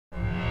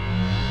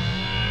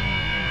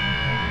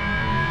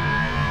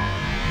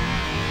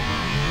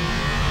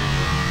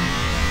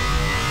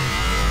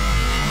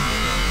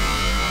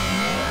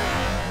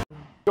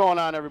going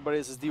on, everybody?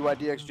 This is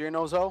DYDXJ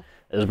Nozo.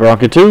 This is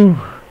Bronco 2.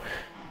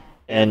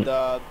 And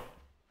go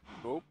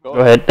go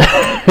ahead. No,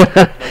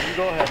 you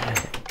go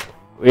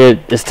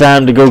ahead. It's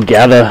time to go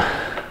gather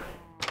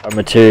our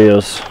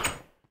materials.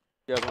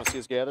 You guys want to see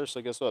us gather?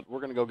 So guess what?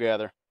 We're going to go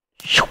gather.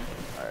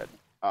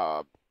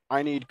 Alright.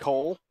 I need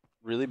coal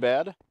really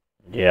bad.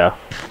 Yeah.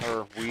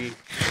 Or we,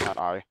 not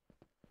I.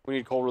 We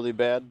need coal really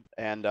bad.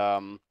 And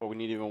what we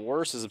need even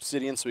worse is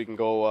obsidian so we can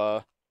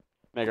go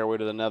make our way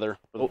to the Nether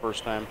for the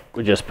first time.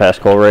 We just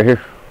passed coal right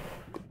here.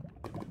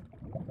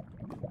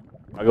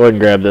 I'll go ahead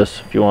and grab this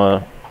if you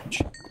want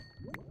to.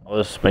 Oh,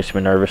 this makes me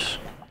nervous.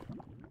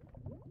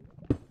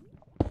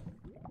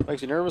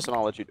 Makes you nervous, and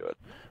I'll let you do it.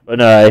 But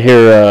no, I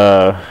hear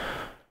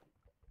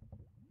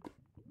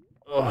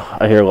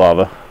I hear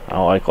lava. I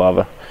don't like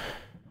lava.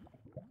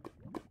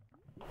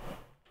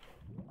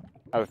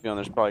 I have a feeling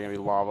there's probably going to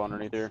be lava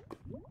underneath here.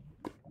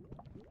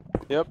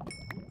 Yep.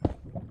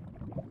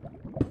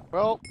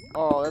 Well,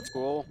 oh, that's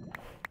cool.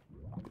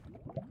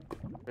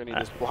 I need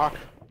this block.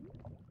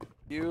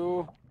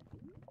 You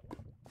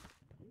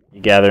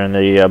gathering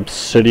the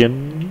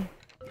obsidian?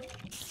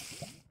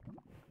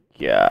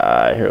 Yeah,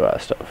 I hear a lot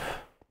of stuff.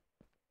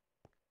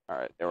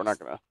 Alright, yeah, we're not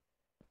gonna...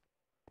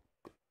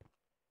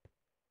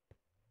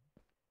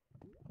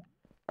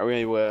 Are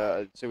we,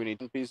 so we need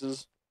 10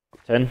 pieces?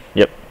 10?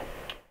 Yep.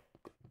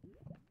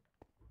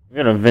 I'm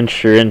gonna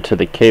venture into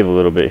the cave a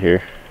little bit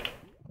here.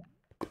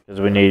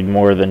 Because we need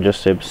more than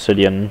just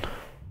obsidian.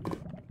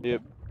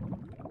 Yep.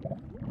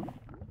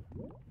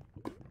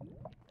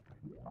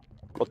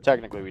 Well,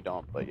 technically we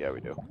don't, but yeah,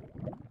 we do.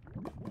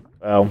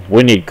 Well,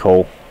 we need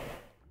coal.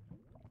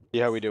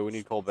 Yeah, we do. We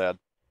need coal bad.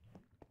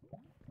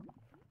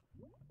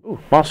 Ooh,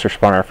 monster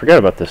spawner. I forgot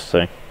about this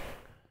thing.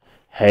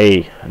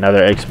 Hey,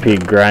 another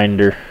XP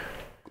grinder.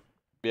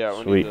 Yeah,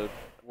 we Sweet. need to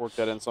work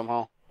that in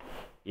somehow.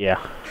 Yeah.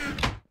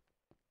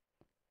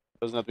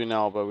 Doesn't have to be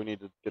now, but we need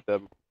to get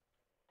that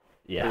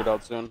figured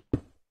out soon.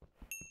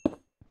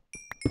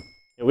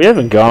 Yeah, we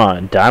haven't gone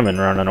on a diamond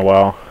run in a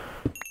while.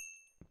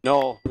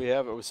 No, we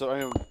haven't. So, I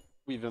mean,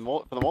 we've been,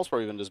 for the most part,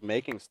 we've been just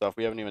making stuff.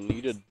 We haven't even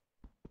needed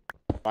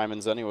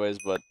diamonds anyways,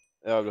 but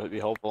that would be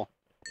helpful.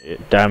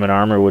 Diamond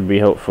armor would be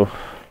helpful.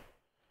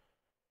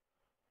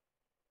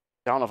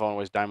 I don't know if I want to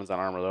waste diamonds on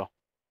armor, though.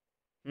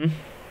 You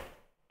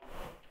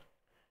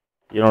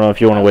don't know if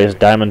you want to waste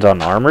diamonds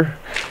on armor?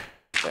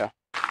 Yeah.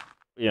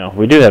 You know,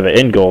 we do have an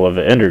end goal of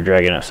the Ender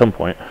Dragon at some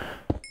point.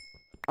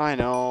 I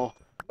know,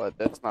 but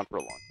that's not for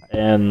a long time.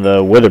 And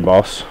the Wither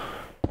Boss.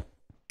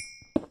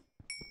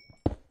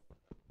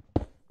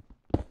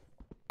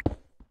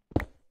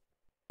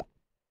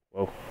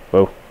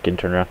 Whoa, getting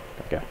turned around.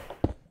 Okay.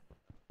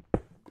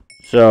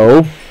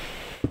 So,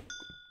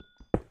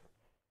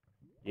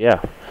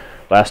 yeah.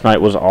 Last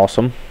night was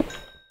awesome.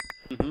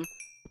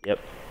 Yep.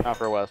 Not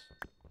for Wes.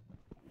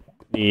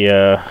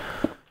 The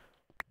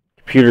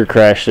computer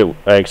crash that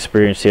I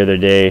experienced the other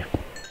day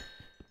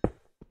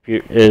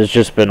has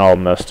just been all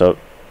messed up.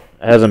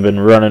 It hasn't been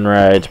running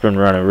right. It's been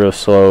running real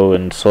slow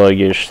and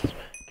sluggish.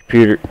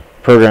 Computer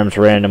programs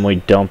randomly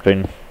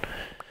dumping.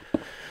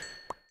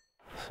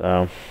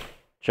 So,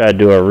 tried to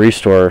do a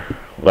restore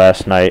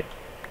last night,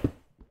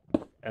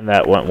 and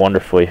that went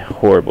wonderfully,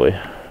 horribly.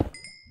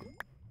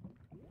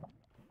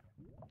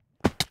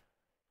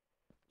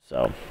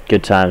 So,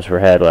 good times were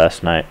had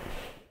last night.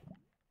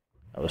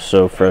 I was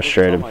so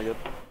frustrated. I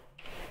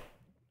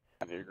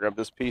need to grab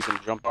this piece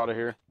and jump out of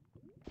here.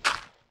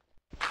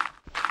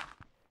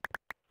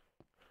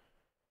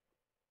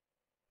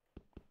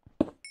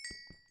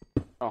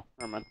 Oh,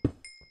 never mind.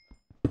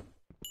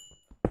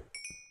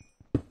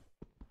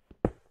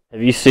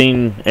 Have you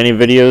seen any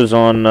videos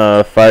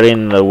on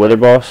fighting the Wither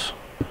Boss?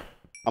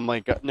 I'm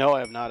like, no,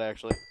 I have not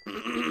actually.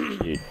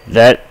 Dude,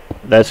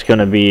 that's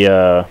gonna be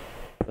a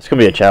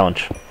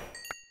challenge.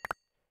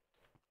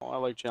 Well, I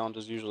like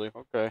challenges usually.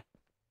 Okay.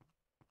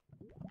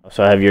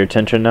 So I have your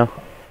attention now.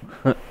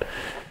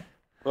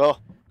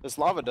 Well, this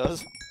lava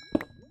does.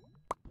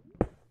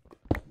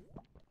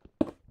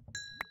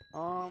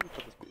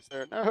 Put this piece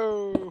there.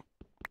 No.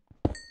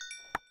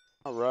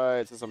 All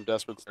right, since I'm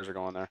desperate, stairs are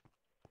going there.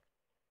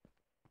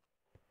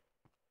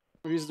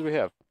 How many pieces do we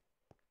have?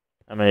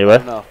 How many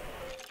left? No.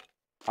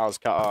 I was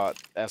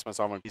asking myself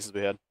how many pieces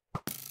we had.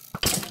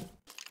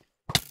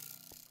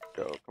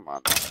 Go, come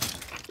on.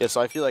 Yeah,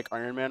 so I feel like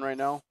Iron Man right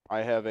now.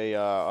 I have a,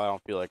 I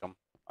don't feel like him.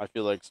 I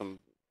feel like some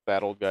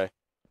fat old guy.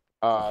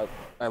 I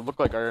look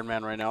like Iron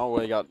Man right now.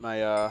 I got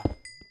my,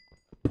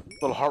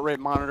 little heart rate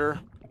monitor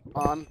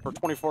on for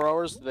 24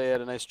 hours. Today I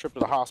had a nice trip to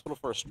the hospital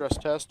for a stress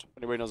test. If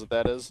anybody knows what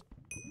that is.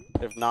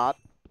 If not,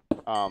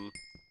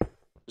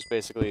 just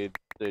basically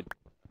they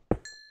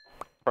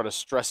try to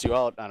stress you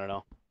out. I don't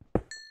know.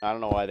 I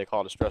don't know why they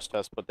call it a stress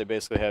test, but they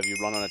basically have you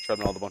run on a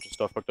treadmill with a bunch of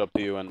stuff hooked up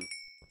to you, and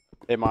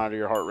they monitor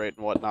your heart rate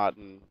and whatnot,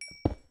 and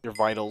your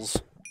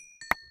vitals.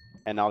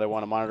 And now they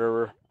want to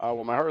monitor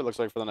what my heart rate looks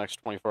like for the next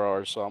 24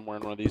 hours. So I'm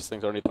wearing one of these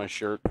things underneath my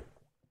shirt,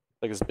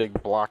 like this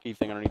big blocky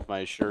thing underneath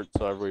my shirt.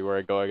 So everywhere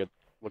I go, I get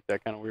look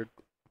that kind of weird.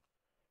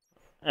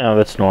 Yeah,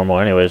 that's normal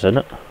anyways, isn't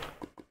it?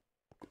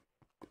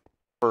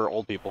 for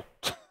old people.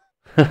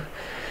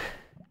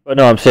 But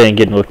no, I'm saying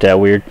getting looked at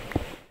weird.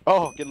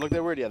 Oh, getting looked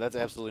at weird? Yeah, that's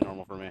absolutely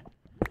normal for me.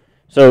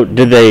 So,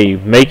 did they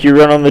make you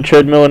run on the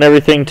treadmill and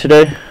everything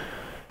today?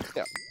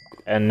 Yeah.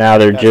 And now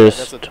they're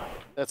just...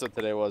 That's what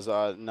today was.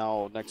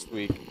 Now, next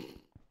week...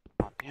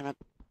 Oh, damn it.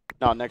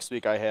 No, next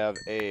week I have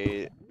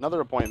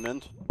another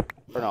appointment.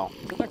 Or no,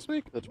 is it next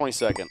week? The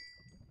 22nd.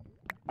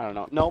 I don't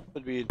know. Nope,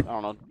 it'd be, I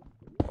don't know.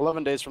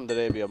 11 days from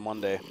today would be a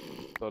Monday.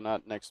 So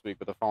not next week,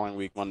 but the following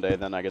week, Monday.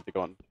 Then I get to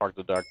go and talk to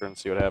the doctor and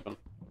see what happened.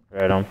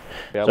 Right on.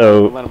 Yeah,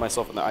 So, I landed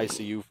myself in the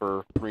ICU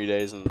for 3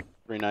 days and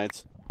 3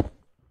 nights.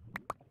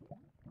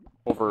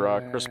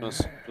 Over Christmas,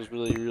 which was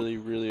really, really,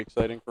 really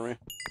exciting for me.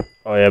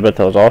 oh yeah, I bet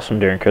that was awesome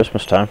during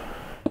Christmas time.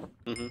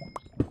 Mm-hmm.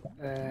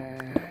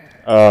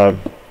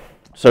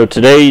 So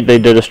today they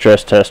did a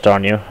stress test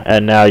on you,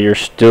 and now you're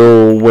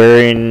still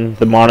wearing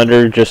the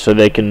monitor just so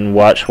they can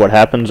watch what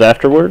happens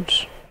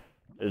afterwards?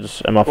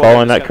 Am I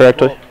following that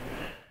correctly?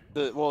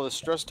 Well, the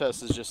stress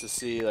test is just to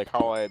see like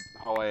how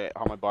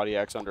my body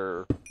acts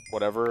under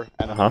whatever,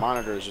 and then the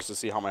monitor is just to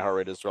see how my heart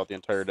rate is throughout the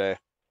entire day.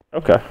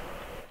 Okay.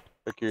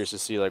 They're curious to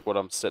see like what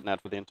I'm sitting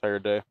at for the entire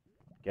day.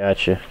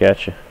 Gotcha,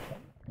 gotcha.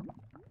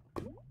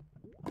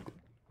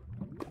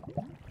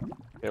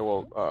 Okay,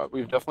 well,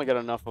 we've definitely got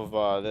enough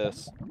of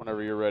this.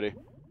 Whenever you're ready.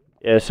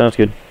 Yeah, sounds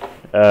good.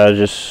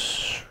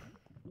 Just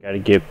gotta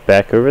get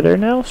back over there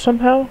now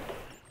somehow.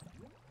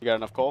 You got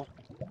enough coal?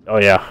 Oh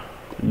yeah.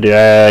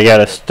 Yeah, I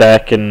got a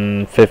stack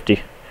and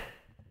 50.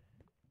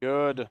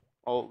 Good.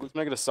 Well, let's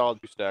make it a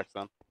solid 2 stacks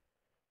then.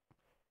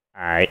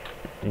 Alright.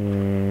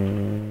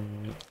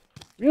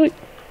 Really?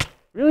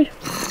 Really?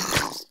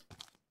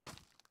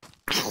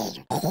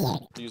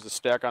 Use the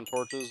stack on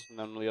torches, and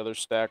then the other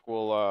stack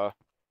will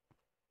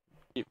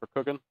keep for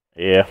cooking.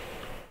 Yeah.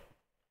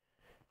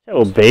 That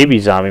little baby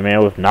zombie,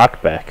 man, with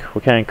knockback.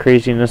 What kind of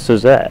craziness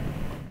is that?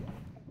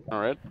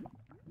 Alright.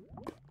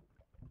 Here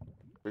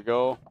we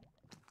go.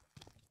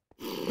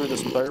 Through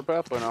this entire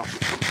path, or no?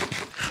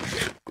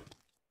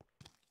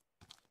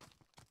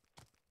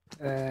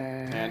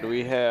 And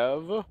we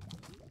have...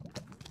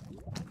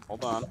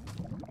 Hold on.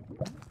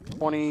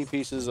 20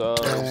 pieces of...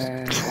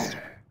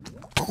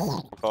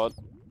 call it.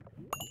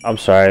 I'm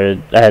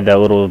sorry, I had that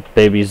little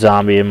baby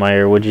zombie in my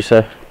ear. What'd you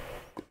say?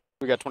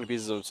 We got 20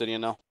 pieces of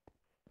obsidian now.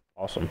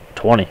 Awesome.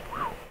 20.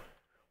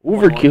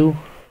 Overkill.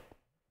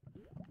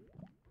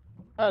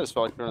 I just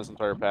felt like clearing this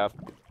entire path.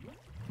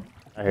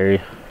 I hear you.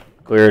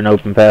 Clear an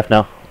open path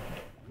now.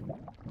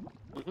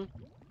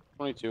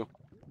 22.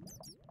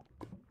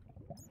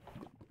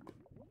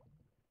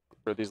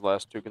 Sure, these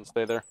last 2 can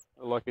stay there.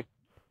 They're lucky.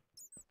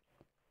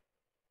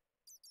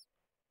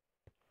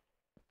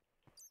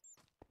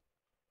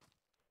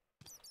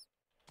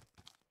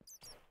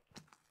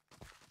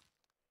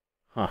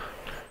 Huh.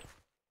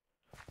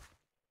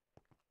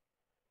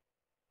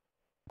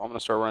 I'm gonna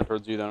start running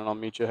towards you then, and I'll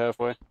meet you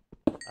halfway.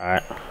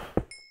 Alright.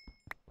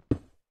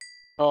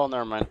 Oh,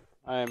 never mind.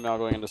 I am now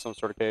going into some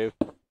sort of cave.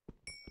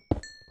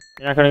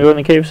 You're not gonna go in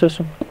the cave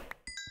system?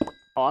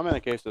 Oh, I'm in the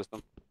cave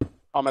system.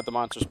 I'm at the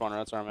monster spawner.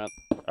 That's where I'm at.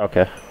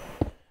 Okay.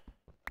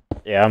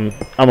 Yeah, I'm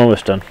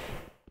almost done.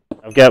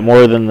 I've got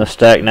more than the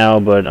stack now,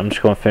 but I'm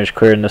just gonna finish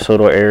clearing this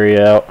little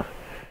area out.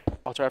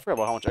 Oh, sorry, I forgot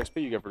about how much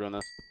XP you get for doing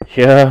this.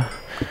 Yeah.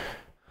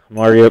 I'm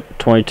already up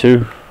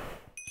 22.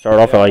 Start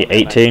off at like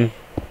 18.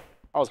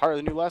 I was higher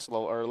than you last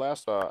level or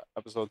last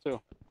episode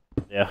too.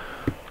 Yeah.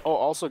 Oh,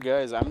 also,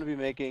 guys, I'm gonna be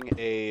making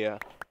a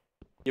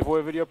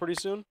giveaway video pretty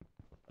soon.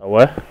 A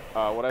what?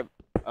 I'm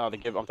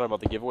talking about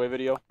the giveaway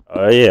video.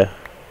 Oh yeah.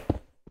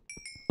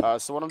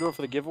 So what I'm doing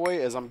for the giveaway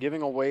is I'm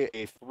giving away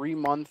a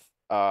 3-month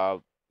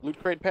loot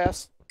crate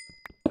pass,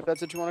 if that's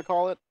what you want to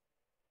call it.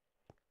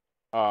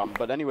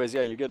 But anyways,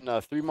 yeah, you're getting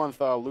a 3-month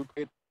loot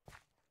crate.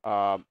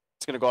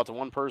 It's gonna go out to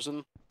 1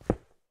 person.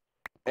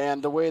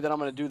 And the way that I'm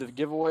gonna do the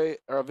giveaway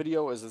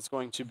video is it's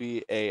going to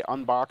be a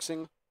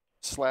unboxing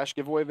 /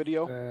 giveaway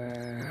video.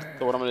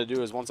 So what I'm gonna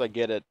do is once I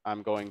get it,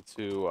 I'm going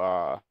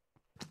to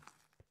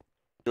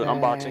do an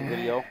unboxing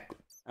video,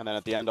 and then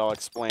at the end I'll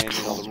explain,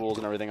 the rules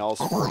and everything else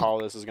for how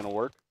this is gonna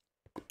work,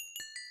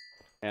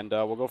 and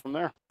we'll go from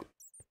there.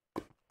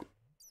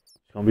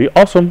 It's gonna be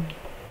awesome.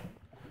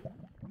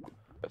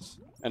 Yes.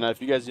 And if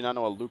you guys do not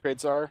know what loot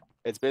crates are,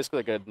 it's basically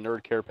like a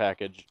nerd care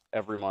package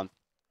every month,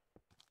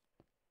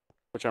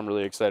 which I'm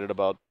really excited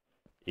about.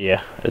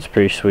 Yeah, it's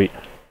pretty sweet.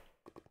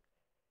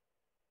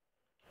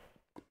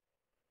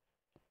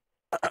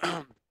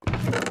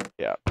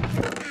 Yeah.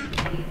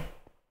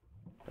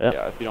 Yep.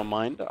 Yeah, if you don't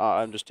mind,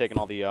 I'm just taking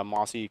all the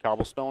mossy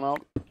cobblestone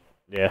out.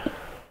 Yeah.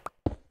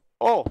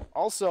 Oh,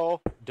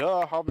 also,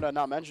 duh, how have I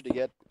not mentioned it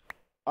yet?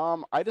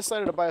 I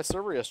decided to buy a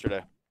server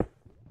yesterday.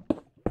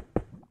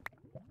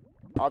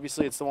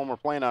 Obviously, it's the one we're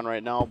playing on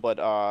right now, but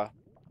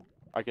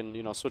I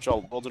can, switch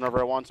all builds whenever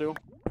I want to.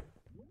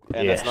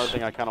 And that's another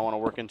thing I kind of want to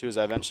work into is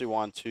I eventually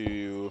want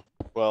to,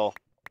 well,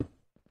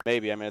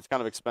 maybe. I mean, it's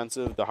kind of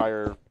expensive the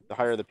higher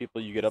the people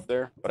you get up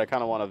there, but I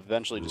kind of want to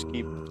eventually just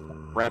keep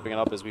ramping it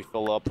up as we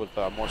fill up with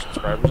more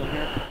subscribers in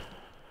here.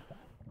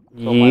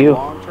 So my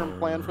long-term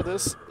plan for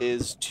this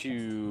is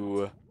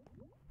to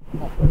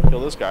Oh,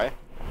 kill this guy.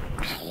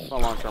 That's my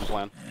long-term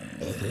plan.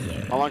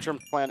 My long-term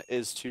plan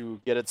is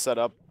to get it set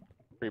up.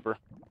 Creeper.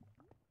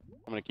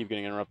 I'm gonna keep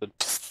getting interrupted.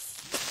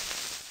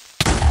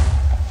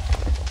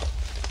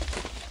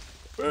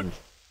 Well,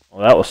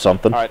 that was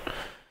something. All right.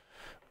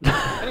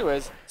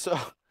 Anyways, so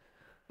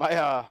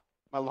my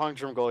my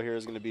long-term goal here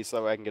is gonna be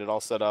so I can get it all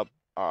set up.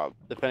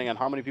 Depending on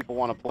how many people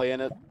want to play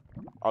in it,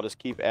 I'll just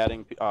keep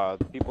adding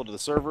people to the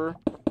server,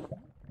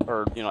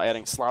 or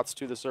adding slots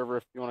to the server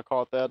if you want to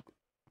call it that.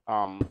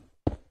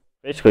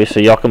 Basically, so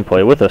y'all can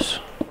play with us.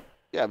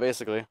 Yeah,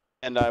 basically.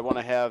 And I want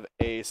to have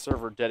a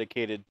server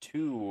dedicated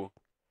to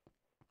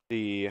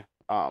the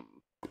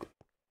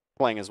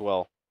playing as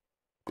well,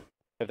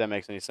 if that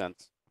makes any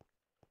sense.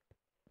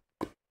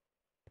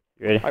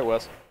 You ready? Hi,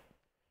 Wes.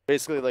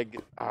 Basically,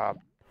 like, I'm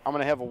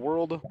gonna have a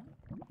world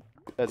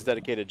that's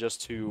dedicated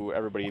just to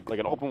everybody, like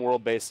an open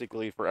world,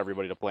 basically for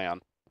everybody to play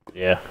on.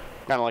 Yeah.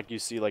 Kind of like you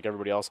see, like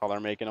everybody else, how they're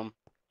making them.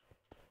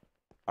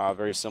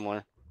 Very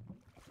similar.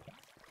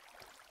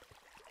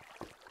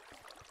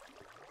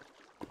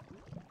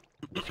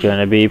 It's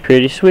gonna be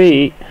pretty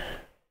sweet.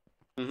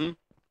 Mm-hmm.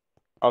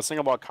 I was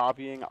thinking about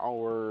copying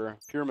our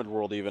pyramid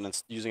world even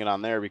and using it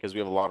on there because we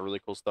have a lot of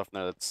really cool stuff in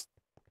there that's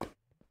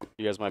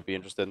you guys might be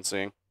interested in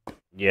seeing.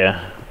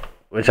 Yeah.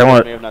 Which I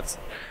want. May have not...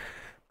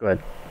 Go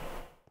ahead.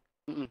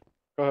 Go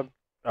ahead.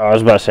 Oh, I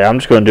was about to say I'm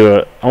just gonna do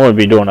it. I want to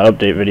be doing an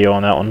update video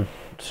on that one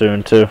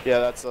soon too. Yeah,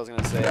 that's what I was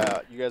gonna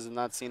say. You guys have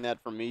not seen that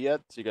from me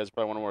yet, so you guys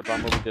probably want to know what we're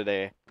talking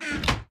about.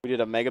 We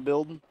did a mega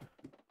build. Do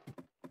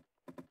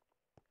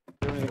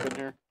you have anything in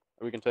here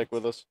that we can take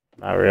with us?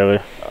 Not really.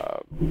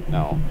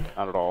 No,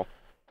 not at all.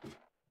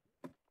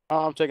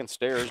 I'm taking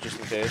stairs just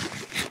in case.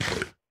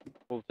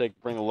 We'll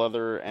bring the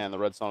leather and the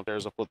redstone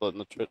stairs up with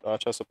the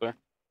chest up there.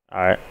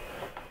 All right.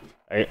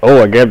 I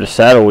grabbed a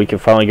saddle. We can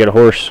finally get a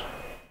horse.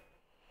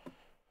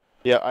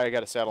 Yeah, I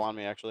got a saddle on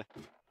me actually.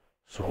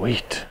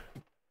 Sweet.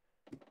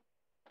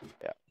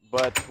 Yeah,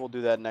 but we'll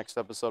do that next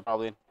episode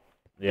probably.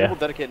 Yeah. We'll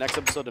dedicate next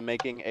episode to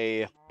making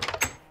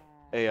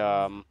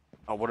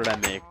what did I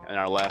make in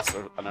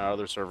our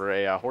other server?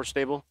 A horse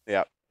stable.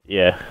 Yeah.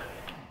 Yeah.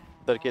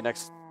 Dedicate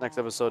next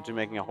episode to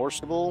making a horse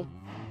stable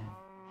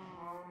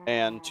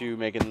and to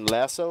making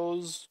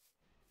lassos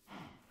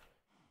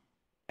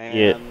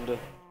and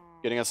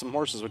getting us some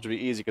horses, which would be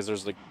easy because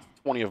there's like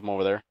 20 of them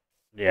over there.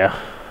 Yeah.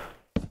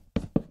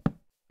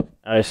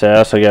 I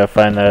also gotta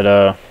find that.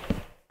 I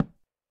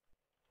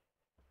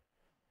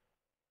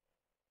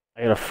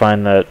gotta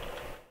find that.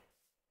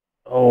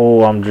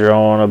 Oh, I'm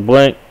drawing a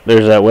blank.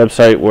 There's that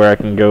website where I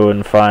can go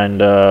and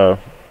find out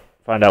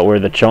where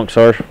the chunks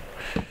are.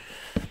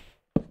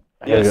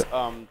 Yes.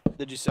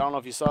 Did you? I don't know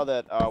if you saw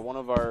that. One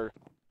of our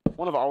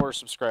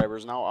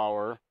subscribers,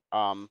 now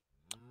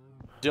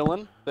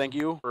Dylan. Thank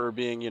you for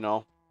being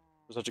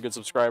such a good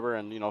subscriber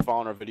and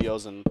following our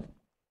videos and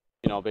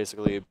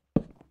basically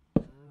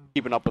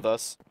keeping up with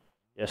us.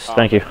 Yes,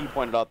 thank you. He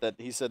pointed out that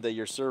he said that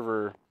your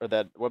server or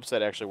that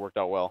website actually worked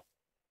out well.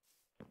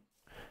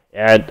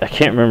 Yeah, I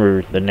can't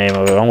remember the name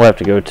of it. I'm gonna have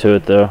to go to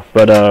it though.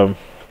 But oh,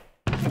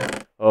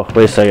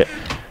 wait a second.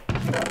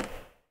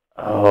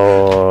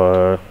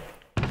 Oh,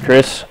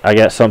 Chris, I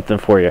got something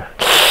for you.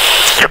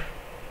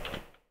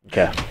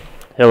 Okay,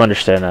 he'll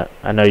understand that.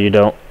 I know you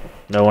don't.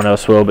 No one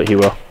else will, but he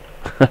will.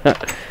 I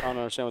don't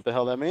understand what the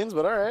hell that means,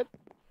 but all right.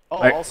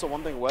 Oh, also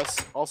one thing, one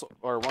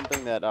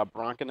thing that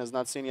Bronkin has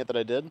not seen yet that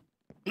I did.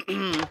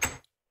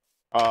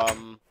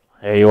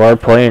 There you are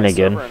playing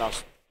again.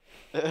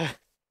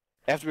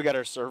 After we got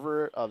our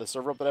server, the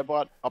server up that I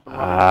bought up and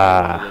running,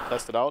 I wanted to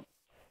test it out.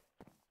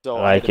 So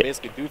I had to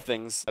basically do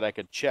things that I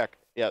could check.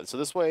 Yeah, so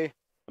this way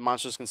the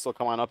monsters can still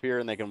come on up here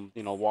and they can,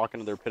 walk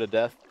into their pit of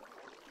death.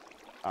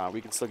 We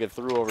can still get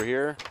through over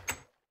here.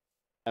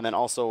 And then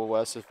also,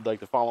 Wes, if you'd like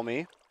to follow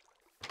me.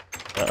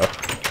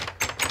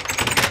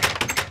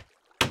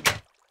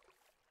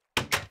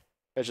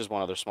 It's just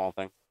one other small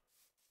thing.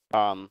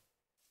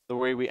 The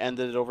way we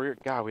ended it over here,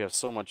 God, we have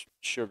so much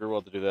sugar.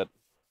 We'll have to do that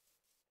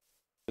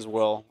as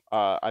well.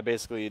 I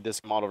basically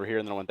just came out over here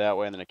and then I went that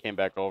way and then it came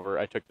back over.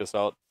 I took this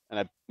out and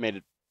I made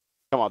it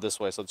come out this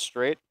way so it's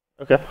straight.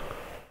 Okay.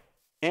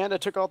 And I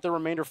took out the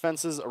remainder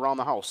fences around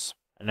the house.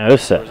 I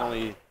noticed that.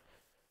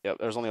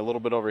 There's only a little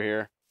bit over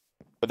here.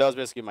 But that was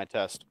basically my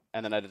test.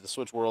 And then I did the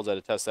switch worlds. I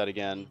had to test that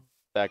again,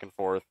 back and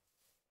forth.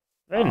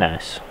 Very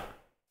nice.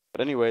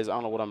 But anyways, I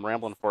don't know what I'm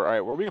rambling for. All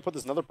right, where are we going to put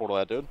this nether portal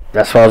at, dude?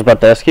 That's what I was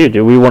about to ask you.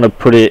 Do we want to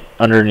put it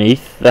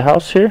underneath the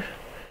house here?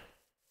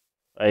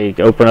 Like,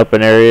 open up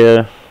an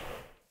area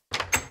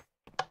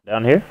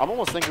down here? I was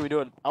almost thinking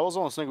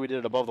we did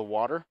it above the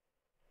water.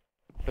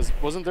 Because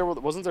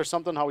wasn't there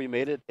something how we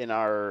made it in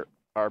our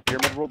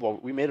pyramid world? Well,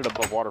 we made it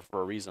above water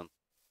for a reason.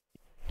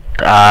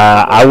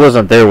 I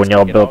wasn't there when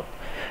y'all built.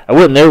 I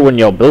wasn't there when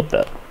y'all built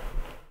that.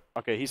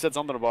 Okay, he said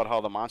something about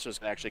how the monsters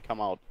can actually come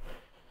out,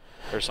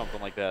 or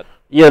something like that.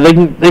 Yeah,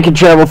 they can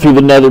travel through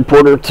the nether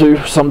portal too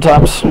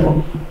sometimes.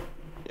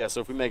 Yeah,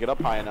 so if we make it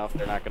up high enough,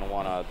 they're not gonna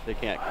wanna. They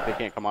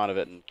can't come out of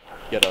it and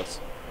get us.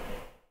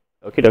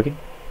 Okie dokie.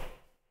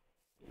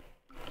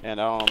 And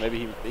I don't know,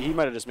 maybe he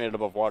might have just made it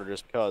above water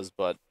just because,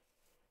 but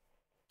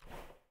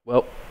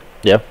Well,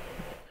 yeah.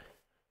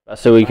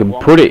 So we can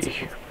Well, put it.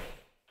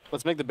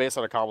 let's make the base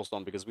out of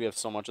cobblestone because we have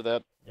so much of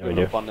that. Yeah, We we have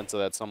an do. abundance of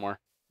that somewhere.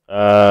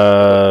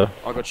 Uh,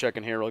 I'll go check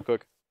in here real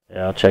quick.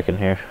 yeah, I'll check in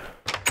here.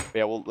 But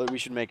yeah, well, we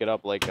should make it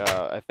up. Like,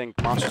 I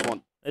think monsters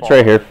won't It's fall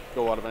right out here. or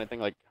go out of anything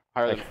like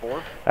higher than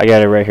 4. I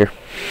got it right here.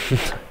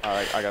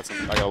 Alright, I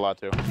got a lot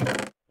too.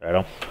 Right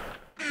on.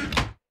 I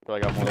feel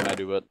like I got more than I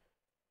do, but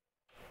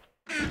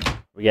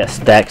We got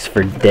stacks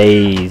for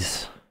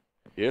days.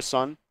 yes,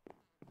 son.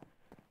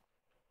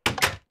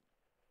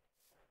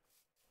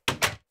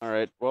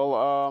 Alright, well,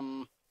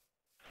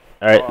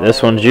 Alright,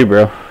 this one's you,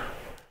 bro.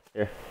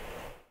 Here.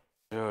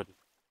 dude,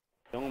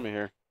 killing me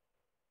here.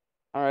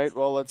 Alright,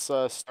 well, let's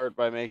start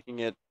by making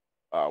it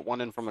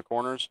one in from the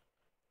corners.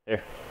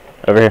 Here.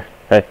 Over here.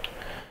 Hey.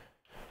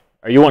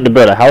 Are you wanting to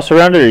build a house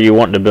around it, or are you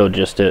wanting to build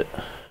just it?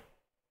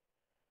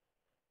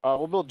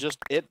 We'll build just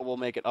it, but we'll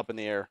make it up in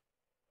the air.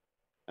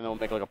 And then we'll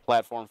make like a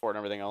platform for it and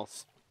everything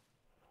else.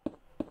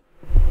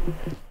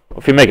 Well,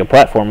 if you make a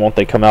platform, won't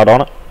they come out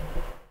on it?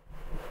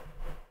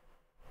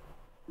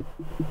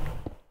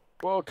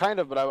 Well, kind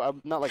of, but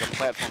I'm not like a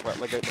platform, but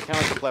like kind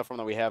of like the platform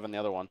that we have in the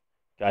other one.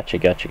 Gotcha.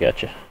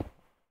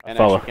 And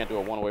follow. actually can't do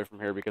it one away from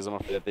here because I'm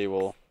afraid that they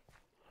will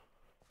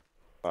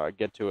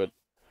get to it.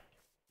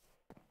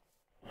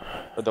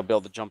 Or they'll be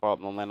able to jump out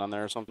and land on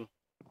there or something.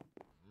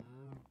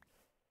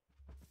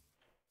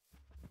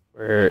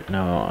 Where?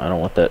 No, I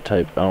don't want that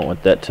type. I don't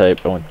want that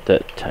type. I want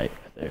that type.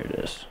 There it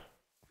is.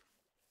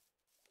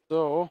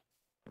 So,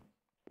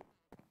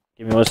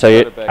 Give me 1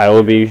 second. I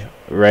will be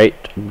right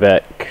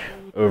back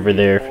over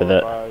there for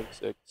that. 5,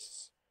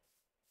 6,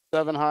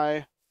 7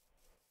 high.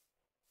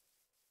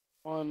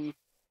 1,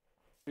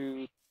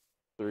 2,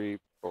 3,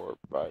 4,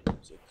 5,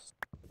 6,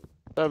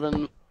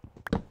 7.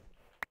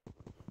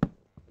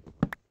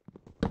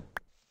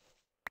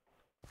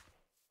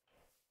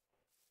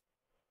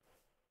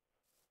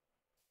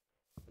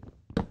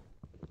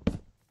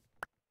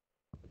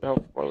 Oh,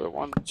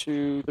 1,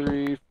 2,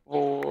 3,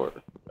 4.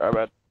 Alright, bad.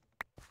 Okay,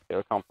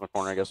 it'll come from the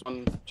corner, I guess.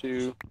 1,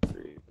 2,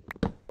 3,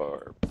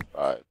 4,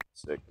 5,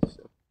 6,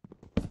 7,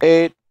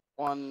 8.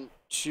 1,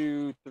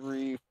 2,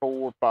 3,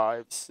 4,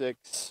 5,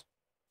 6,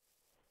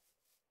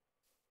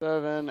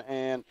 7,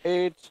 and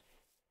 8.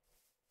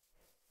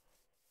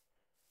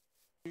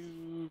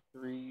 2,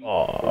 3,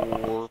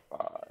 4,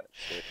 5,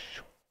 6,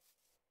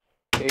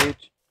 8.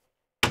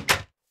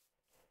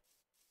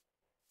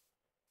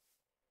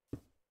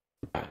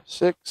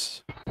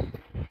 6.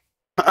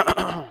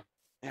 Damn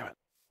it.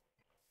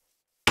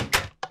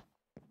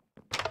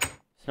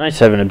 It's nice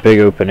having a big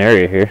open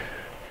area here.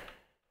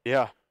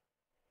 Yeah,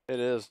 it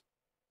is.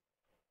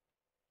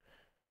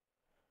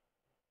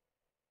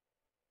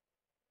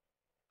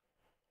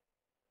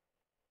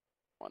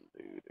 One,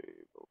 two, three,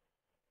 four.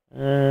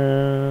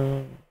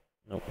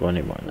 Nope, we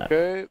need more than that.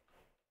 Okay.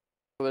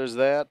 So there's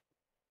that.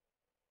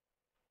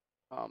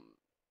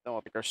 Then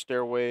we'll pick our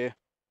stairway.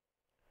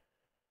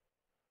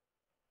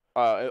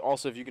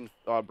 Also, if you can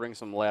bring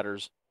some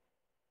ladders.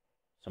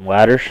 Some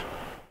ladders?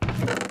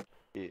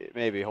 Yeah,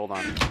 maybe, hold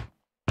on.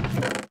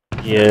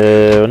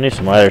 Yeah, we need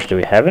some ladders. Do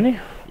we have any?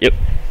 Yep.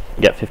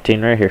 We got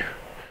 15 right here.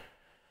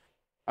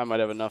 I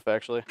might have enough,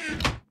 actually.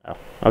 Oh,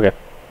 okay.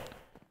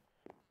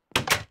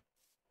 I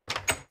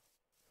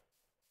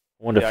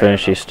want to Yeah,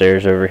 finish these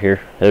stairs over here.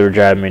 They were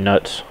driving me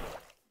nuts.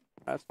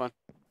 That's fine.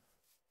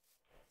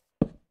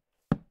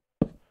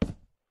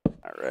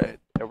 Alright.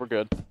 Yeah, we're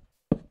good.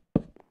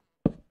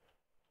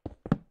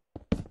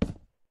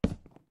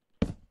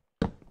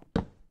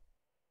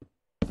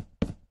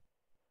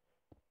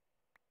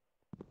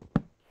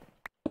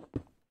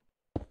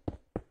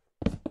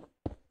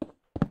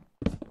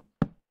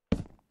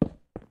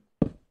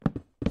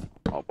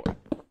 Oh boy.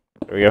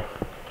 There we go.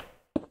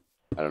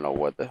 I don't know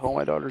what the hell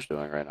my daughter's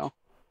doing right now.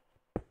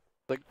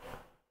 Like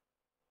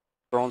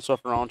throwing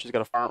stuff around. She's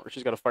got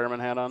a fireman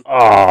hat on.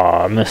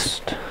 Oh, I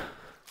missed.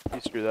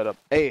 You screwed that up.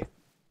 Hey,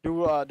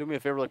 do me a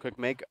favor real quick.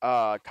 Make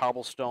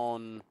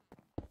cobblestone.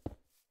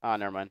 Ah,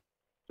 never mind.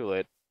 Too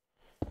late.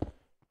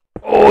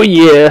 Oh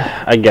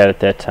yeah, I got it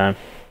that time.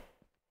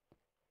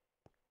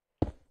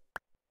 I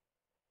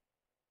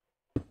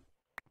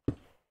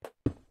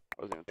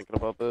wasn't even thinking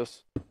about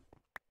this.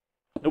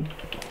 Nope.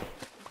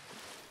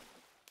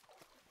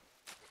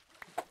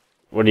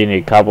 What do you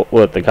need?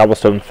 The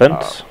cobblestone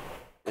fence?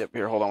 Yep.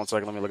 Here, hold on 1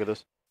 second. Let me look at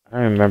this. I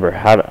don't remember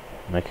how to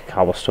make a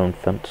cobblestone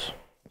fence.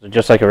 Is it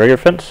just like a regular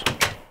fence?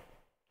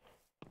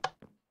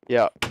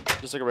 Yeah,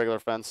 just like a regular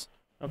fence.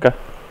 Okay.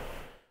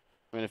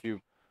 I mean, if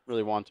you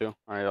really want to. All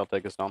right, I'll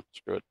take this down.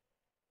 Screw it.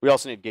 We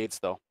also need gates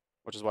though,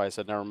 which is why I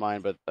said never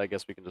mind. But I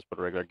guess we can just put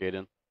a regular gate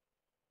in.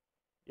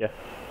 Yeah.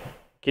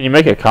 Can you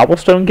make a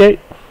cobblestone gate?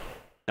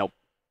 Nope.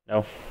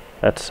 No.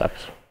 That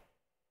sucks.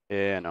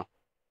 Yeah, no.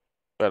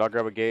 But I'll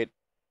grab a gate.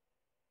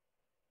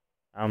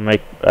 I'll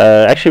make.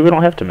 Actually, we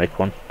don't have to make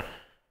one.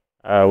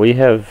 We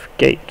have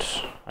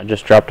gates. I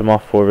just dropped them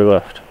off before we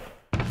left.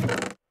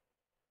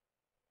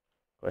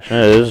 Question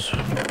is,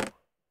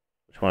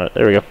 which one?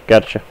 There we go.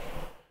 Gotcha.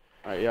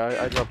 All right, yeah,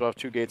 I dropped off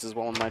 2 gates as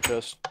well in my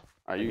chest. All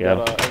right, you Yeah.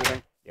 got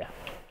everything? Yeah.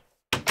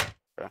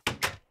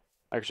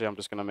 Actually, I'm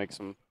just gonna make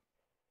some.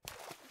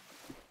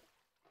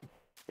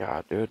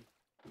 Yeah, dude.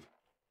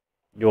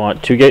 You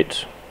want 2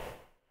 gates?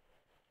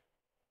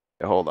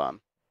 Yeah, hold on.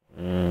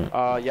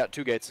 Mm. Yeah,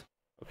 2 gates.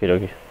 Okay,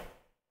 dokie.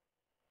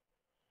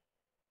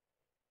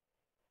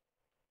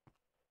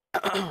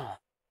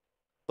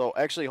 So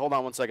actually, hold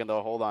on 1 second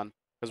though. Hold on,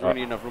 because we're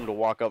gonna need enough room to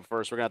walk up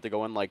first. We're gonna have to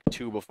go in like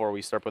 2 before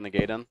we start putting the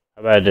gate in.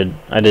 How about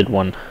I did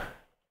 1.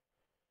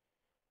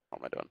 What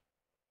am I doing?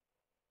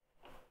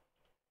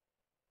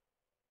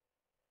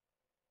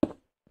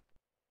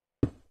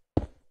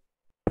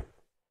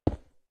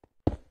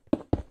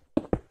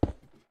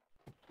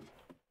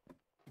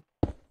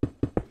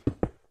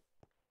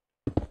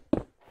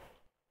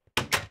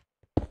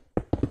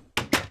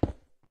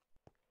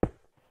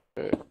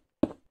 Okay.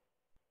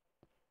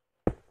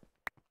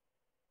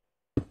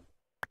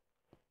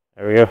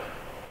 There we go.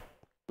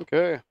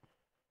 Okay.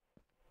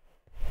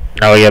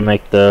 Now we gotta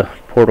make the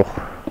portal.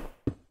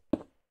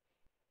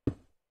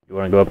 You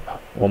wanna go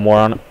up 1 more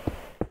on it?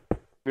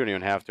 We don't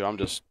even have to. I'm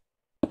just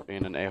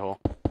being an a-hole.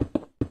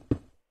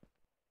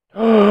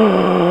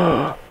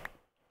 Because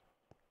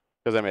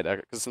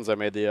since I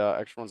made the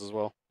extra ones as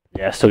well.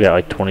 Yeah, I still got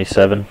like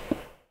 27.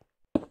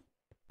 All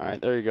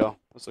right, there you go.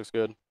 This looks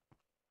good.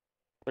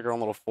 Like our own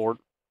little fort.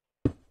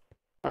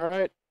 All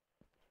right.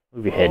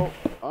 Move your head.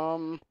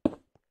 Well,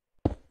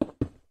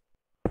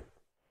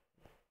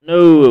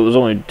 No, it was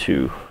only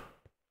 2.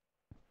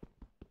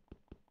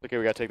 okay,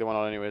 we gotta take the one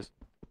out anyways.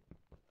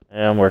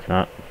 Yeah, I'm working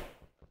on it.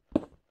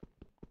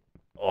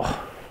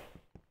 Oh.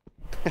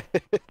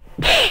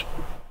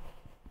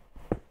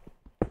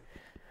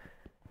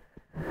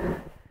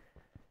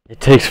 It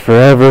takes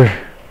forever.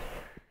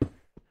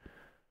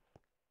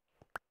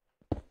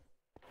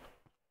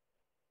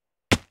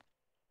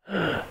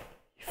 You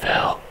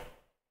fell.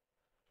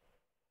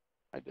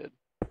 I did.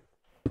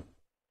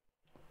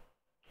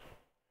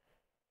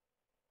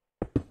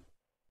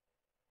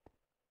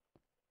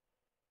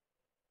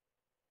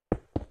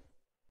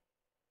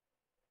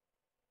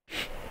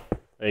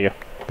 There you go.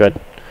 Good.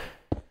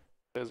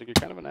 Sounds like you're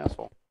kind of an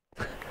asshole.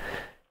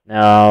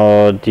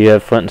 Now, do you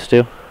have flint and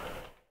steel?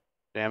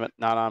 Damn it,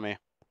 not on me.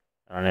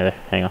 I don't either.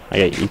 Hang on,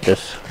 I gotta eat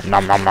this.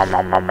 Nom nom nom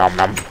nom nom nom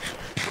nom.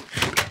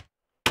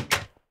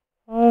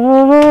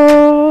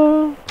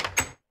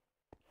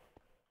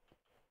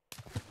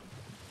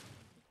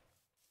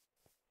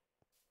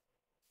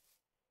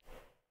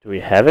 Do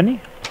we have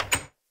any?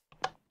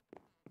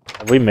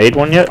 Have we made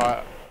one yet?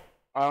 I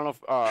don't know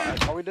if I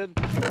thought we did,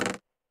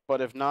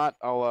 but if not,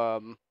 I'll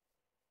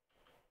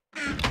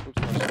Oops,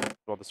 I was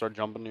about to start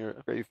jumping here.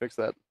 Okay, you fix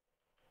that.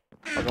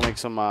 I'll go make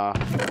some I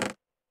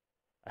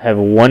have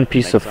 1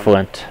 piece of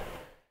flint.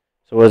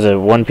 So was it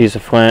 1 piece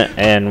of flint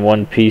and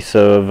 1 piece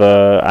of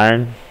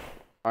iron?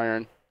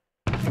 Iron.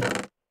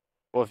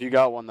 Well, if you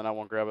got one, then I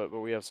won't grab it, but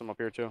we have some up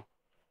here too.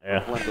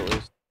 Yeah. Flint at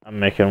least. I'm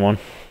making one.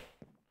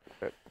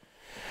 Okay.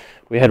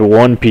 We had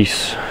 1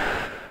 piece.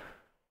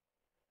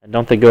 And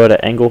don't they go at an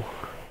angle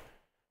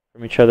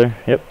from each other?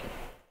 Yep.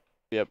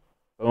 Yep.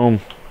 Boom.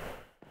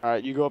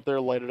 Alright, you go up there,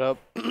 light it up.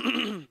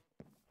 Alright,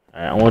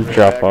 I want to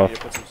drop off.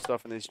 Put some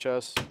stuff in these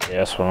chests. Yeah,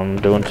 that's what I'm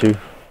doing too.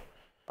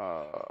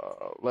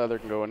 Leather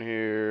can go in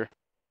here.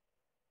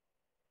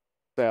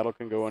 Saddle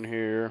can go in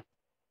here.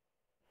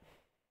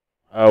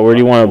 Where do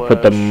you want to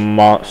put the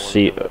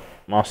mossy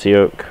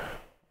oak?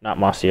 Not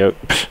mossy oak.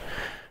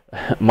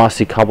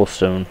 Mossy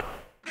cobblestone.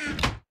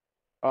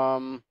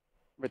 Right.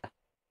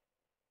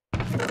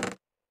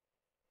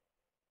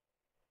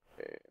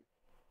 Okay.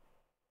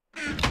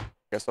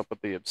 Guess I'll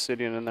put the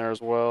obsidian in there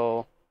as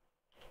well.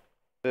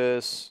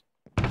 This,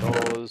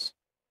 those.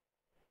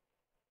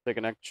 Take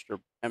an extra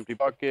empty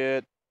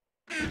bucket.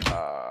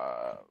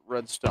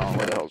 Redstone.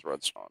 Where the hell's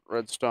redstone?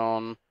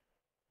 Redstone.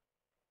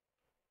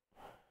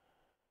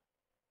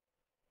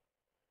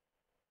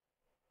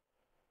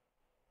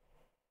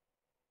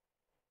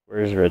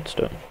 Where's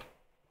redstone?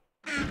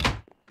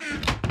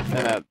 And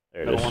that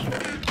There it is. one.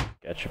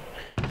 Gotcha.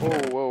 Whoa,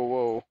 whoa,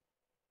 whoa.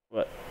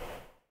 What?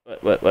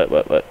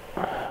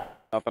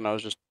 Nothing. I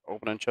was just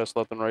opening chests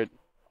left and right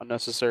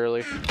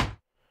unnecessarily.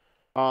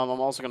 I'm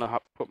also gonna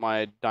put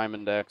my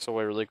diamond axe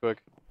away really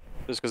quick,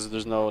 just because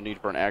there's no need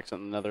for an axe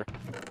in the Nether.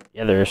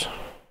 Yeah, there's.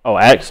 Oh,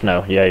 axe?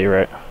 No. Yeah, you're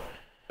right.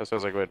 So I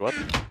was like, wait, what?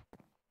 I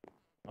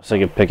was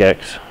thinking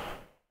pickaxe.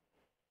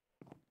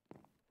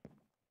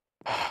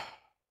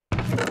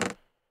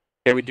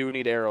 Yeah, we do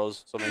need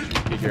arrows, so make sure you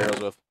keep your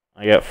arrows with.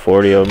 I got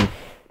 40 of them.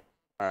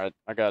 Alright,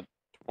 I got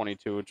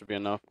 22, which would be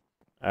enough.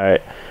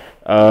 Alright.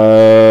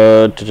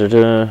 Trying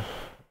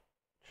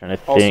to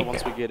think. Also,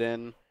 once we get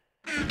in...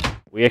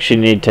 We actually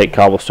need to take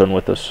cobblestone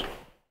with us.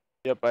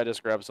 Yep, I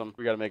just grabbed some.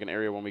 We gotta make an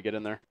area when we get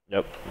in there.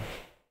 Yep.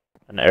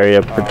 An area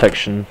of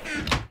protection.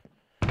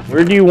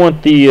 Where do you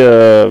want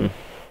the,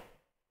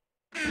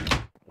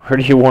 Where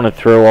do you want to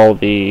throw all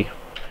the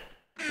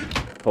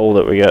coal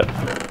that we got?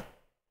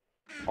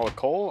 Oh, the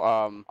coal?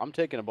 I'm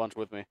taking a bunch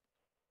with me.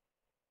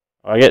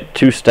 I get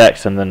 2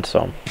 stacks and then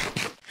some.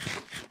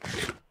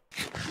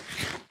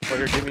 Oh,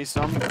 here, give me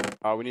some.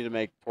 We need to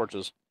make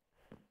torches.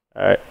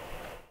 Alright.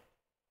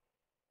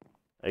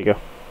 There you go.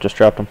 Just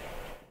dropped them.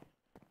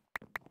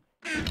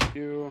 Thank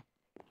you.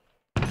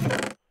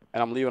 And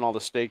I'm leaving all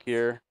the steak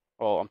here.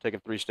 Well, I'm taking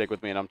 3 steak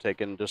with me, and I'm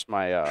taking just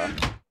my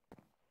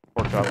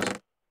pork chops.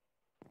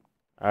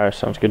 Alright,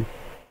 sounds good.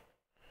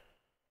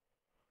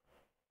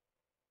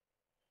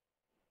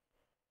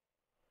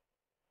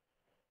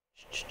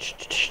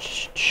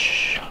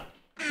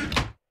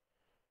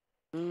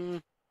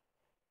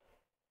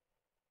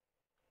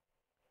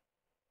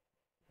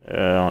 I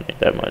don't need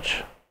that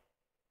much.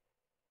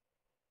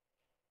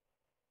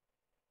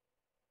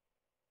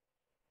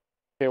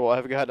 Okay, well,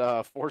 I've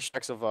got 4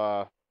 stacks of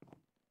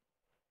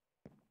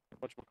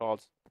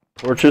whatchamacallits.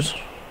 Torches?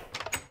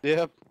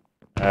 Yep.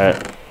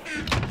 Alright.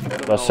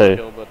 I'll I'll say,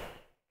 kill, but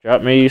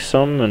drop me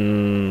some,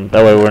 and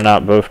that way we're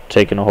not both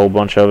taking a whole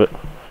bunch of it.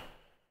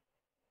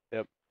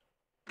 Yep.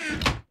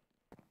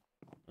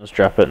 Let's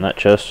drop it in that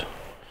chest.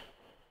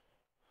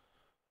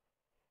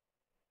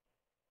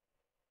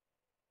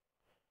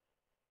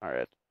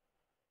 Alright.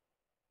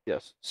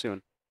 Yes,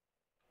 soon.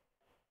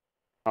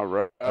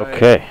 Alright.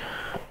 Okay.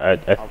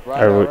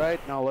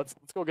 Alright. Now let's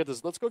go get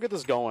this. Let's go get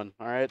this going.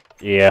 Alright.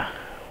 Yeah,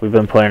 we've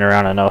been playing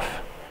around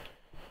enough.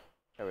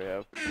 Yeah, we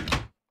have.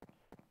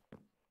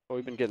 Well,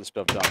 we've been getting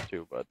stuff done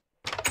too, but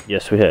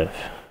Yes, we have.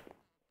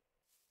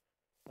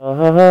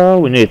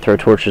 We need to throw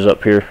torches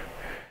up here.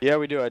 yeah,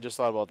 we do. I just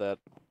thought about that.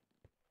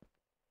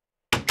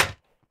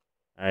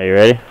 Are you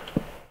ready?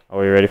 Are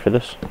we ready for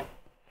this?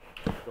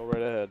 Go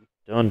right ahead.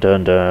 Dun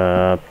dun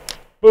dun.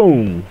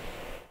 Boom.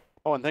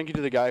 Oh, and thank you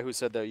to the guy who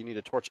said that you need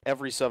to torch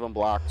every 7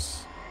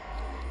 blocks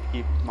to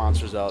keep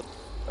monsters out.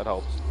 That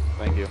helps.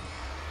 Thank you.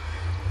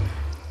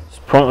 It's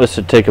pointless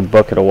to take a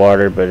bucket of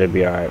water, but it'd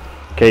be alright.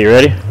 Okay, you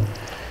ready?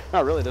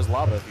 Not really. There's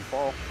lava if you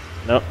fall.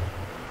 Nope.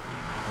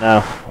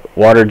 No.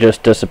 Water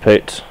just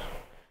dissipates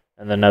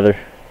in the nether.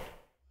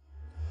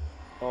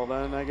 Well,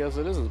 then I guess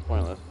it isn't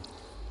pointless.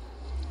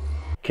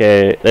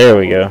 Okay, there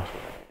we go.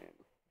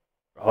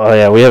 Oh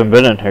yeah, we haven't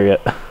been in here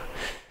yet.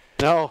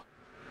 No.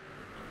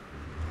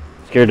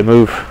 Scared to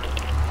move.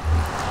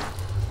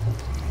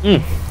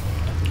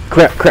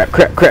 Crap, crap,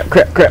 crap, crap,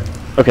 crap, crap.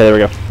 Okay, there we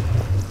go.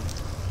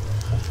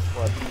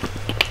 What?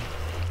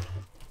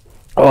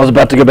 Oh, I was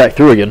about to go back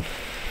through again.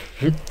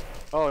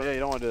 Oh, yeah, you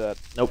don't want to do that.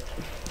 Nope.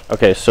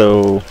 Okay,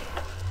 so...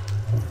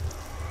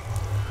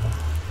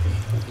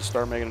 Just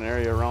start making an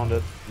area around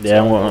it.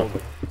 yeah,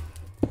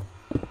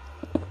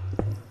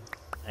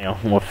 hang on,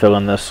 we'll fill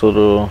in this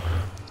little...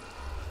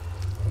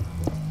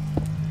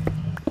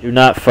 Do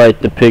not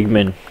fight the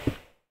pigmen.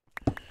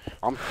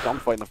 I'm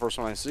fighting the first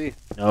one I see.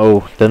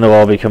 No, then they'll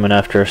all be coming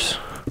after us.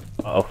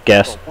 Uh oh,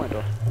 gas. Point,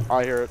 though.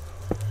 I hear it.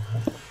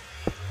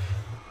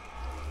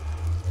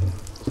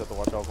 Just have to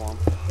watch out for him.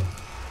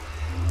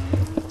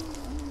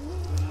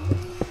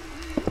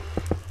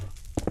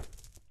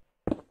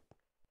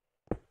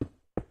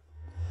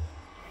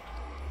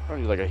 I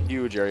don't need like a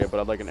huge area,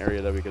 but I'd like an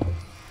area that we could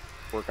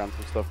work on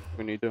some stuff if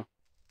we need to.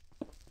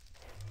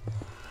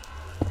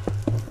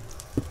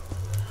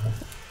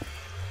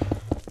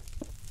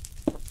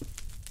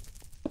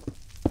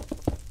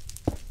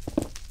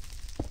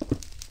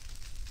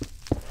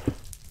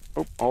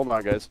 Oh, hold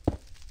on, guys.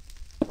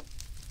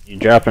 You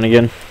dropping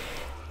again?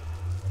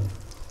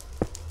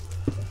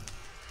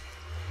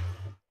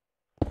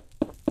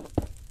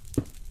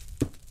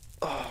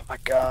 Oh my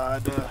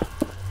god.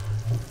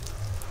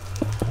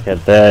 Yeah,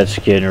 that's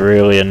getting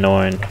really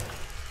annoying.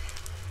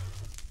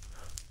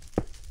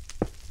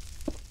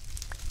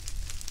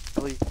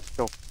 Ellie,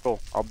 go, go.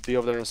 I'll be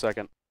over there in a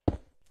second.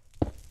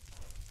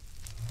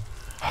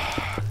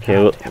 Okay,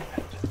 a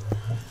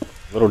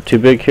little too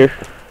big here.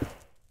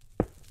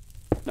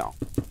 No.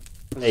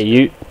 Hey,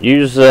 you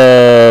use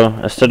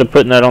instead of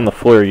putting that on the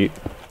floor, you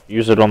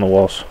use it on the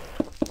walls.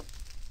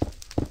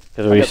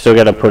 Because we still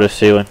gotta put a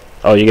ceiling.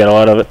 Oh, you got a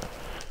lot of it?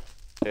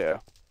 Yeah,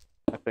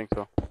 I think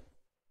so.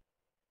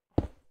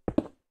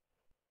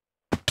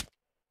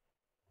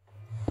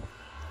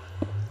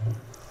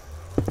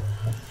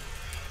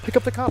 Pick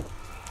up the cup.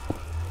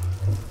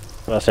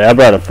 Well, I say I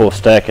brought a full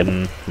stack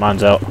and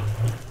mine's out.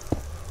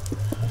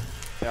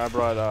 Yeah, I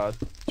brought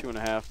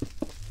 2.5.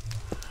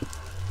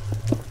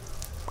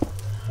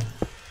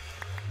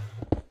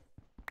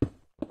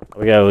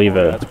 We gotta leave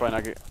Yeah, it. that's probably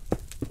not good.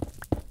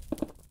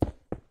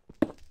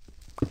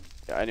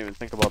 Yeah, I didn't even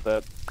think about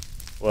that.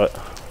 What?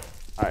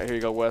 Alright, here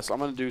you go, Wes. I'm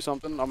gonna do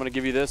something. I'm gonna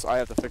give you this. I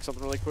have to fix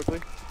something really quickly.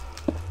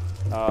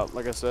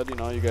 Like I said, you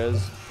know, you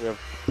guys,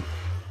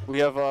 we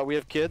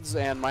have kids,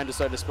 and mine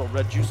decided to spill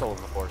red juice all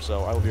over the floor.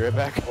 So I will be right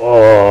back.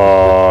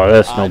 Oh,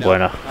 that's no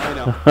bueno. I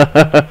know.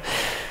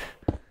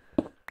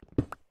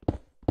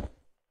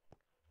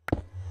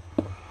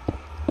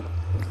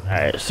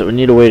 Alright, so we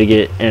need a way to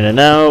get in and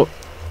out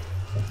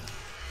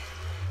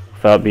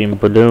without being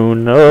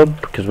ballooned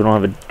up because we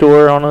don't have a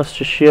door on us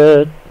just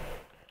yet.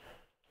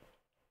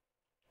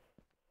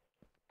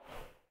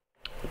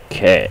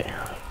 Okay.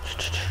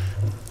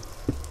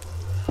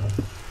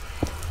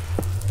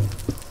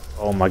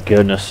 Oh my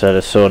goodness, that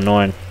is so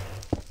annoying.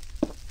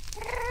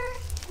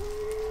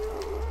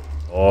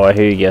 Oh, I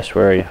hear you. Guess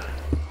where are you?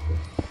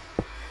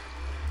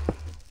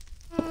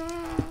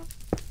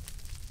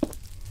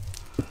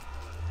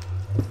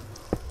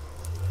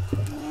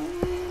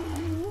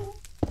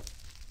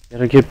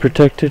 Gotta get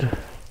protected.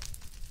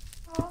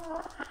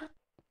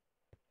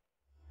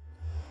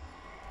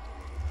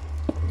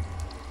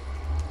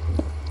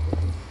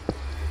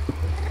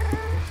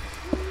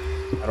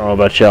 I don't know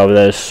about y'all, but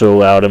that is so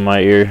loud in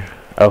my ear.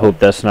 I hope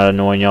that's not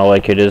annoying y'all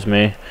like it is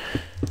me.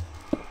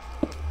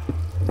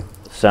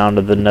 The sound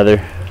of the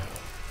Nether.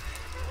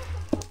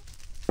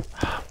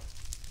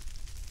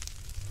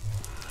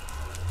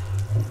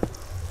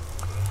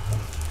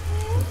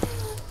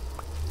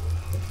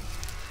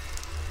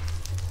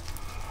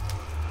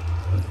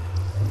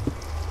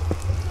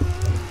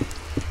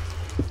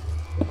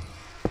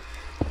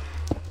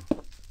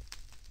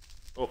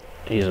 Oh,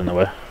 he's in the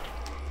way.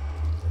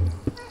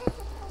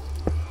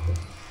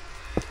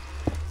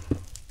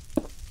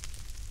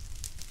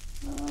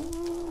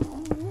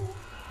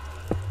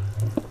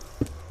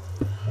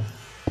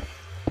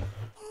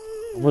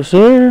 Almost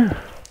there.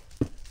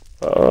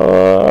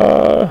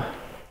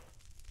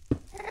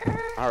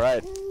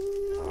 Alright.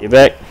 You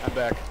back? I'm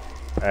back.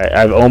 Alright,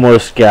 I've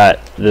almost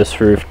got this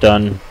roof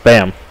done.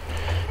 Bam.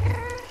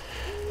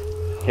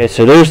 Okay,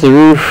 so there's the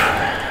roof.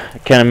 I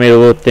kind of made a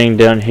little thing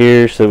down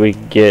here so we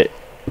can get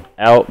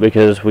out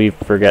because we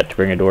forgot to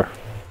bring a door.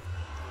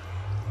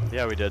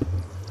 Yeah, we did.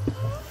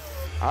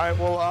 Alright,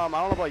 well, I don't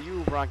know about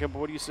you, Bronco, but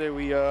what do you say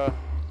we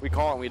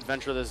call it and we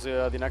adventure this,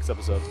 the next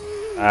episode?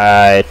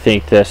 I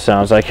think that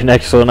sounds like an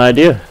excellent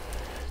idea.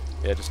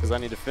 Yeah, just because I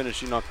need to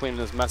finish, cleaning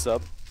this mess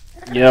up.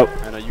 Yep.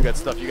 I know you got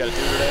stuff you got to do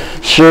today.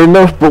 Sure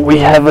enough, but we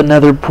have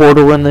another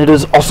portal and it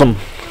is awesome.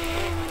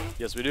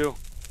 Yes, we do.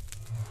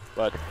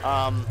 But,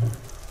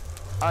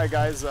 alright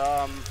guys,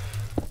 I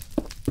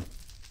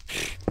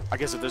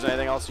guess if there's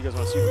anything else you guys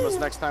want to see from us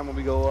next time when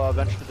we go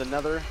venture to the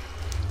Nether,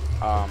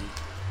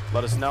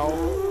 let us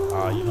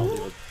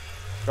know.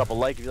 Drop a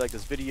like if you like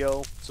this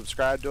video,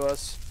 subscribe to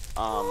us,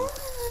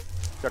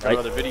 check out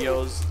other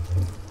videos.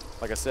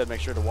 Like I said,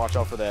 make sure to watch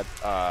out for that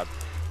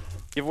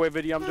giveaway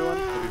video I'm doing.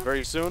 It'll be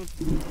very soon.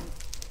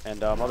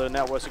 And other than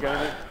that, what's you got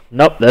anything?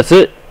 Nope, that's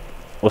it.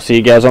 We'll see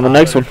you guys on the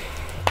next one.